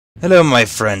Hello, my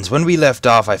friends. When we left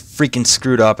off, I freaking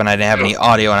screwed up and I didn't have any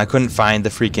audio and I couldn't find the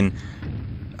freaking,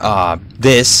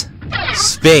 this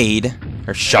spade,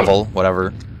 or shovel,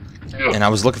 whatever. And I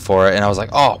was looking for it and I was like,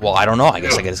 oh, well, I don't know. I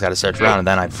guess I just gotta search around, and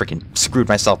then I freaking screwed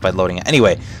myself by loading it.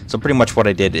 Anyway, so pretty much what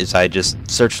I did is I just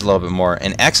searched a little bit more,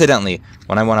 and accidentally,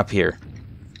 when I went up here,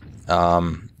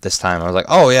 this time, I was like,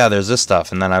 oh, yeah, there's this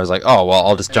stuff. And then I was like, oh, well,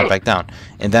 I'll just jump back down.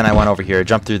 And then I went over here,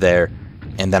 jumped through there,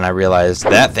 and then I realized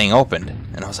that thing opened.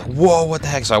 And I was like, whoa, what the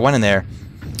heck? So I went in there,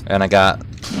 and I got,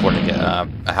 what did I get?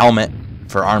 A helmet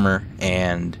for armor,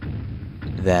 and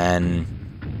then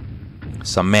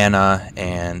some mana,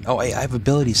 and, oh, I have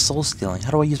ability, soul stealing.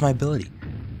 How do I use my ability?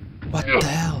 What the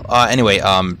hell? Anyway,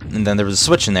 and then there was a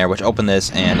switch in there, which opened this,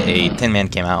 and a Tin Man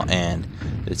came out, and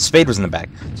the spade was in the back.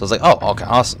 So I was like, oh, okay,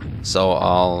 awesome. So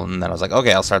and then I was like,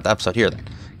 okay, I'll start the episode here then,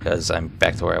 because I'm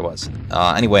back to where I was.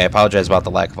 Anyway, I apologize about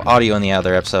the lack of audio in the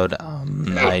other episode.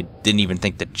 I didn't even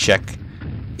think to check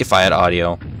if I had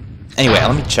audio. Anyway,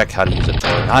 let me check how to use it.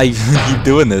 I keep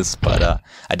doing this, but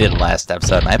I did last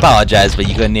episode, and I apologize, but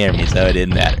you couldn't hear me, so it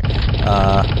didn't matter.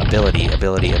 Ability.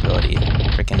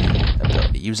 Freaking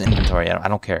ability. Use inventory. I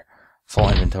don't care. Full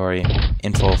inventory.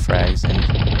 Info frags. And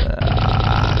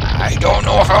I don't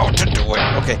know how to do it.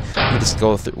 Okay, let me just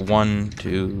go through 1,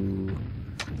 2,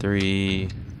 3,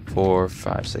 4,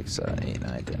 5, 6, 7, 8,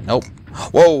 9, 10. Nope.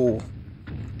 Whoa.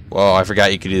 Whoa, I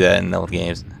forgot you could do that in old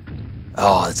games.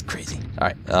 Oh, that's crazy.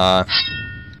 Alright, I'm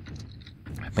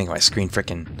making my screen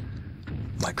freaking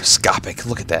microscopic.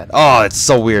 Look at that. Oh, it's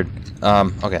so weird.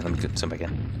 Okay, let me zoom back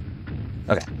in.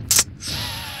 Okay.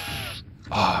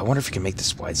 Oh, I wonder if you can make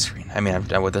this widescreen. I mean,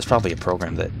 there's probably a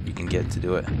program that you can get to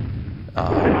do it.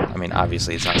 I mean,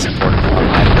 obviously it's not supported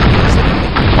automatically because they didn't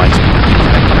make the widescreen.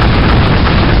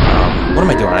 What am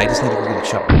I doing? I just need to go get a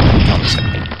shovel.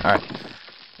 Alright.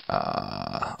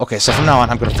 Okay, so from now on,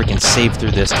 I'm gonna freaking save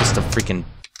through this just to freaking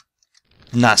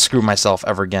not screw myself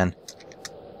ever again.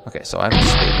 Okay, so I have a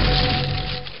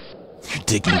spade. Your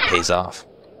digging pays off.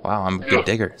 Wow, I'm a good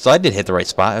digger. So I did hit the right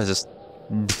spot. I was just,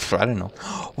 I don't know.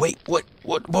 Wait, what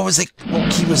was it?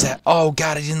 What key was that? Oh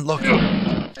God, I didn't look.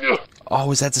 Oh,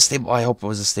 was that the stable? I hope it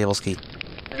was the stables key.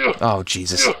 Oh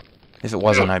Jesus. If it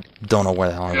wasn't, I don't know where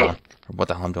the hell I'm going or what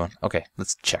the hell I'm doing. Okay,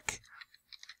 let's check.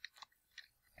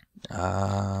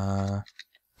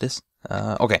 This?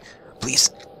 Okay. Please.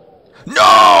 No!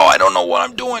 I don't know what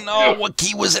I'm doing. Oh, what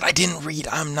key was it? I didn't read.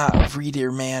 I'm not a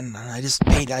reader, man. I just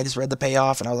read the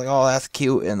payoff, and I was like, oh, that's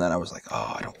cute. And then I was like,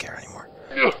 oh, I don't care anymore.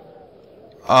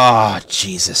 Oh,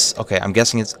 Jesus. Okay, I'm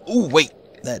guessing it's... Ooh, wait.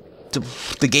 The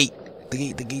gate. The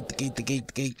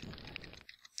gate.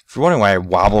 If you're wondering why I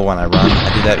wobble when I run,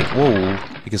 I do that... Whoa.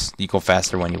 Because you go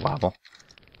faster when you wobble.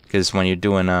 Because when you're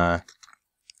doing,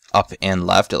 up and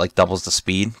left, it like doubles the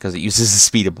speed because it uses the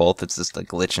speed of both. It's just a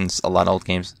glitch in a lot of old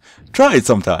games. Try it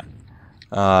sometime.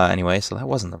 Anyway, so that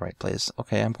wasn't the right place.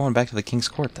 Okay, I'm going back to the King's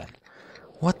Court then.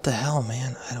 What the hell,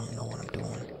 man? I don't know what I'm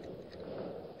doing.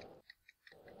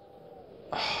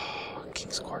 Oh,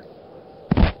 King's Court.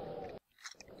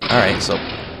 Alright, so...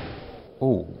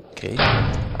 Okay.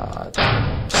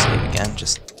 Save again,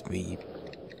 just to be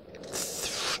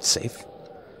safe.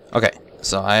 Okay.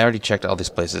 So I already checked all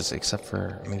these places, except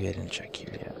for maybe I didn't check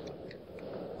here yet.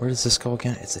 Where does this go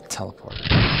again? It's a teleporter.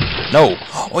 No!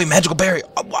 Oh, wait, magical berry!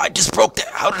 Oh, I just broke that!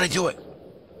 How did I do it?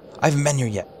 I haven't been here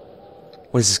yet.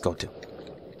 Where does this go to?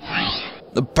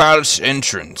 The palace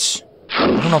entrance. I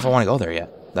don't know if I want to go there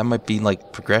yet. That might be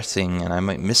like progressing, and I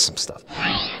might miss some stuff.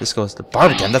 This goes to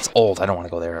Barbican. That's old. I don't want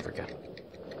to go there ever again.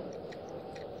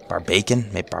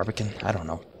 Barbacan? Maybe Barbican? I don't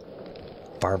know.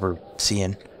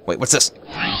 Barber-seeing. Wait, what's this?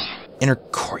 Inner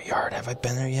courtyard. Have I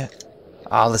been there yet?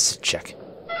 Let's check.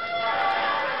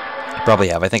 I probably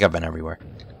have. I think I've been everywhere.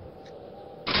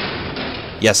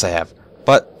 Yes, I have.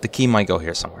 But the key might go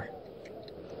here somewhere.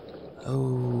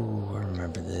 Oh, I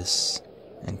remember this.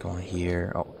 And going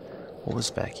here. Oh, what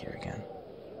was back here again?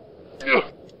 Oh,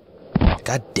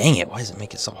 God dang it. Why does it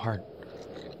make it so hard?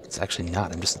 It's actually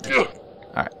not. I'm just...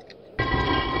 Alright.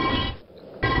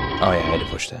 Oh, yeah, I had to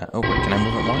push that. Oh, wait. Can I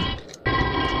move it more?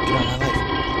 Get out of my life.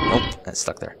 Nope, that's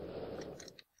stuck there.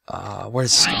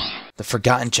 Where's this go? The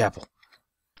Forgotten Chapel.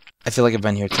 I feel like I've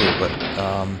been here too, but,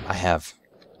 I have.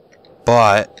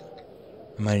 But,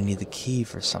 I might need the key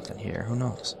for something here. Who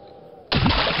knows?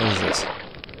 What is this?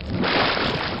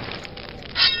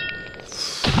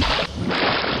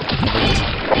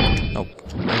 Nope.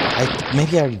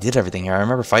 Maybe I already did everything here. I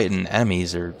remember fighting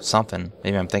enemies or something.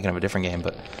 Maybe I'm thinking of a different game,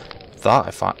 but thought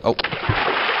I fought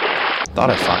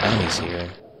enemies here.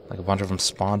 Like a bunch of them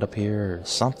spawned up here or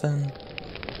something.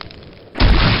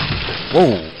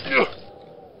 Whoa!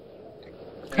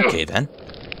 Okay then.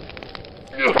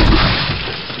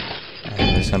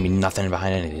 There's gonna be nothing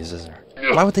behind any of these, is there?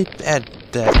 Why would they add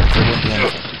that if there wouldn't be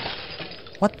anything?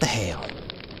 What the hell?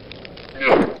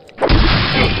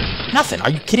 Nothing! Are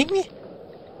you kidding me?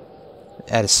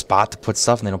 Add a spot to put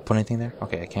stuff and they don't put anything there?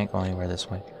 Okay, I can't go anywhere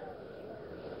this way.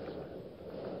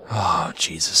 Oh,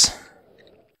 Jesus.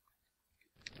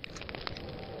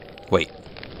 Wait.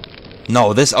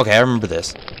 No, this... Okay, I remember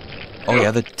this. Oh,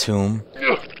 yeah, the tomb.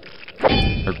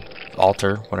 Or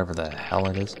altar, whatever the hell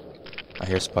it is. I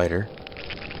hear a spider.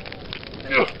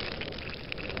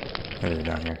 Maybe they're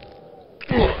down here.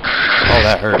 Oh,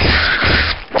 that hurt.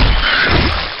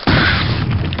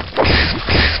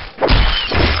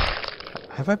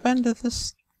 Have I been to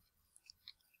this?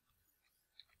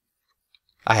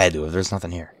 I had to, if there's nothing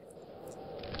here.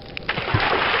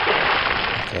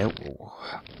 Okay,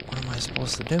 what am I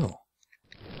supposed to do?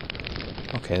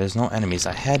 Okay, there's no enemies.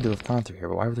 I had to have gone through here,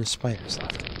 but why were there spiders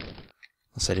left?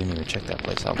 Unless I didn't even check that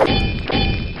place out.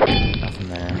 Nothing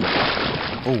there.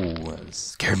 Oh, that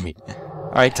scared me.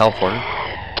 Alright, teleporter.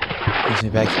 Brings me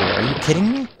back here. Are you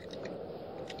kidding me?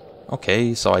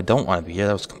 Okay, so I don't want to be here.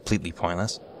 That was completely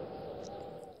pointless.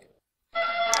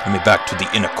 Let me back to the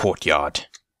inner courtyard.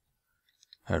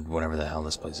 Or whatever the hell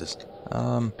this place is.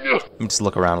 Let me just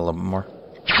look around a little bit more.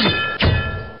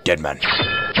 Dead man.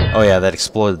 Oh yeah, that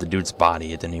exploded the dude's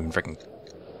body. It didn't even freaking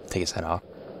take his head off.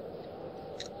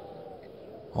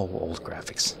 Oh, old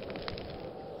graphics.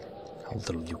 How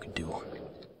little you could do.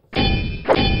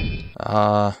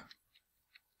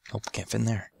 Nope, can't fit in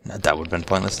there. That would have been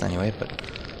pointless anyway, but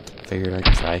figured I'd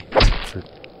try. For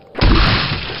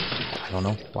I don't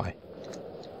know why.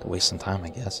 To waste some time, I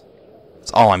guess.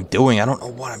 That's all I'm doing. I don't know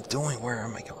what I'm doing. Where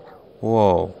am I going?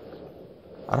 Whoa.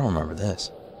 I don't remember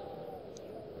this.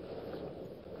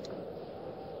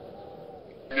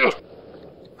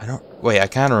 I don't... Wait, I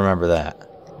kind of remember that.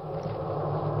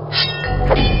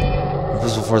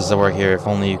 Invisible forces that work here. If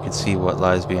only you could see what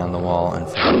lies beyond the wall and...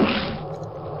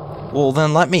 Well,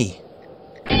 then let me.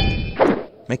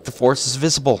 Make the forces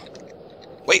visible.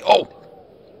 Wait, oh!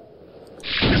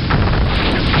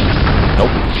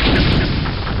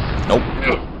 Nope.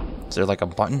 Is there like a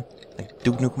button? Like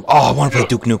Duke Nukem? Oh, I want to play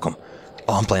Duke Nukem.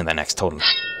 Oh, I'm playing that next, totally.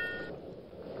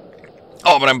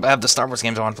 Oh, but I have the Star Wars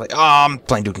games I want to play. Oh, I'm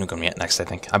playing Duke Nukem next, I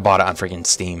think. I bought it on freaking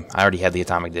Steam. I already had the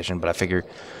Atomic Edition, but I figured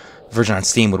the version on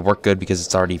Steam would work good because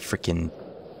it's already freaking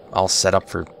all set up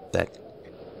for that.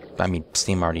 I mean,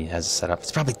 Steam already has it set up.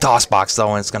 It's probably DOSBox,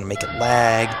 though, and it's going to make it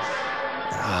lag.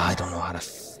 I don't know how to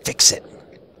fix it.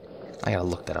 I gotta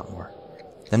look that up more.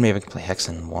 Then maybe I can play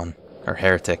HeXen 1. Or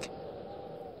Heretic.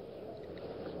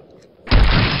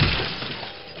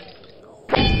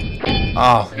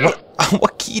 Oh, what?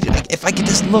 What key did I... If I could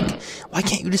just look... Why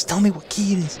can't you just tell me what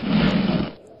key it is?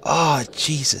 Oh,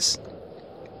 Jesus.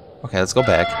 Okay, let's go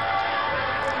back.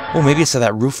 Oh, maybe it's to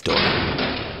that roof door.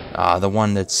 The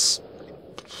one that's...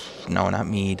 No, not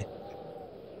Mead.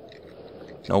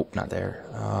 Nope, not there.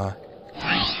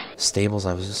 Stables,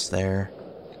 I was just there.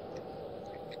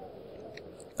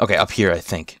 Okay, up here, I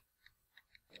think.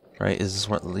 Right, is this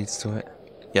what leads to it?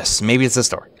 Yes, maybe it's this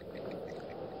door.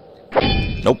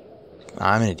 Nope.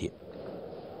 I'm an idiot.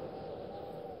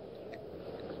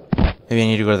 Maybe I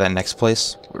need to go to that next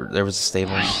place where there was the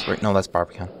stables. Right, no, that's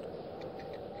Barbican.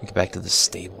 Get back to the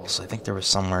stables. I think there was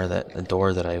somewhere that a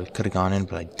door that I could have gone in,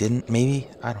 but I didn't. Maybe?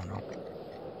 I don't know.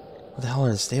 What the hell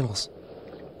are the stables?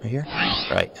 Right here?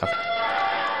 Right, okay.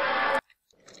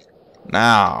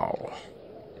 Now,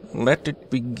 let it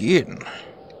begin.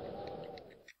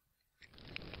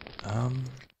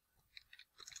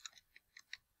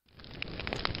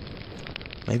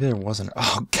 Maybe there wasn't.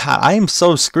 Oh, God, I am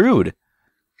so screwed.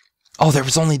 Oh, there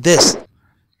was only this.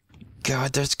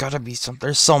 God, there's gotta be some...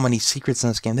 There's so many secrets in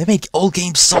this game. They make old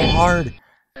games so hard.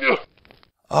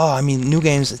 Oh, I mean, new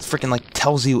games, it freaking, like,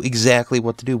 tells you exactly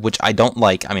what to do, which I don't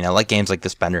like. I mean, I like games like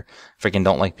this, Bender. Freaking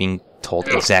don't like being told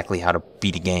exactly how to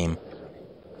beat a game.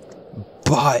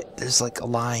 But there's, like, a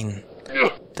line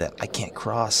that I can't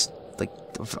cross, like,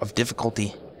 of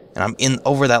difficulty. And I'm in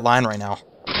over that line right now.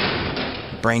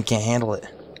 My brain can't handle it.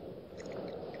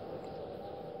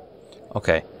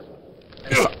 Okay.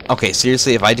 Okay,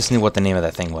 seriously, if I just knew what the name of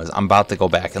that thing was, I'm about to go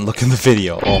back and look in the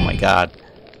video. Oh my God.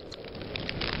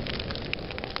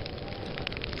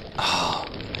 Oh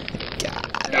my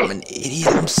God, I'm an idiot.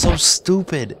 I'm so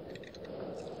stupid.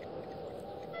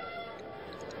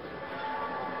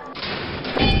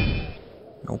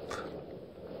 Nope.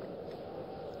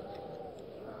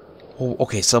 Oh,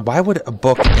 okay, so why would a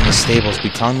book in the stables be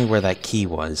telling me where that key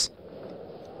was?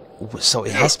 So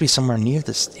it has to be somewhere near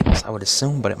the stables, I would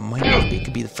assume, but it might not be. It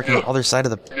could be the freaking other side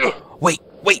of the... Wait.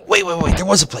 There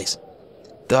was a place.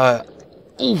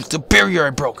 The barrier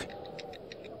I broke.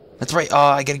 That's right. Oh,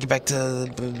 I gotta get back to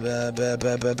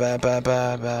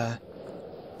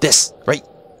this. Right.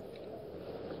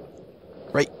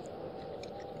 Right.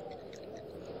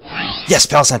 Yes,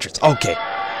 palace entrance. Okay.